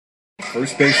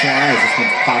First base line as this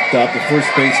one popped up. The first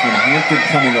baseman, Hampton,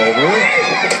 coming over.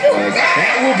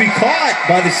 That will be caught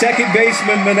by the second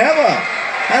baseman, Manewa.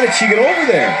 How did she get over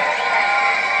there?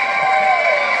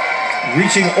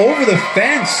 Reaching over the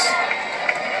fence.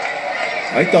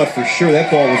 I thought for sure that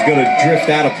ball was going to drift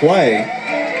out of play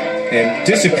and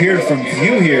disappeared from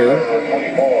view here.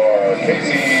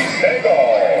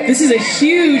 This is a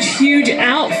huge, huge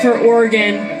out for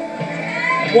Oregon.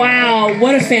 Wow,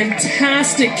 what a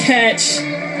fantastic catch.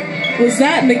 Was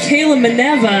that Mikela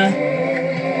Manewa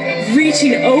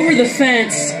reaching over the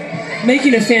fence,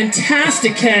 making a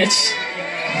fantastic catch.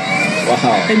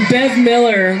 Wow. And Bev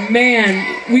Miller, man,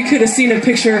 we could have seen a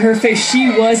picture of her face. She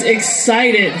was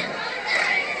excited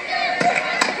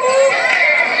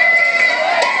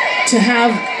to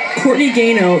have Courtney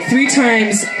Gano 3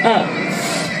 times up.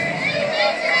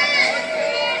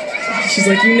 She's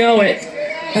like, you know it.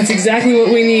 That's exactly what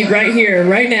we need right here,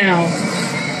 right now.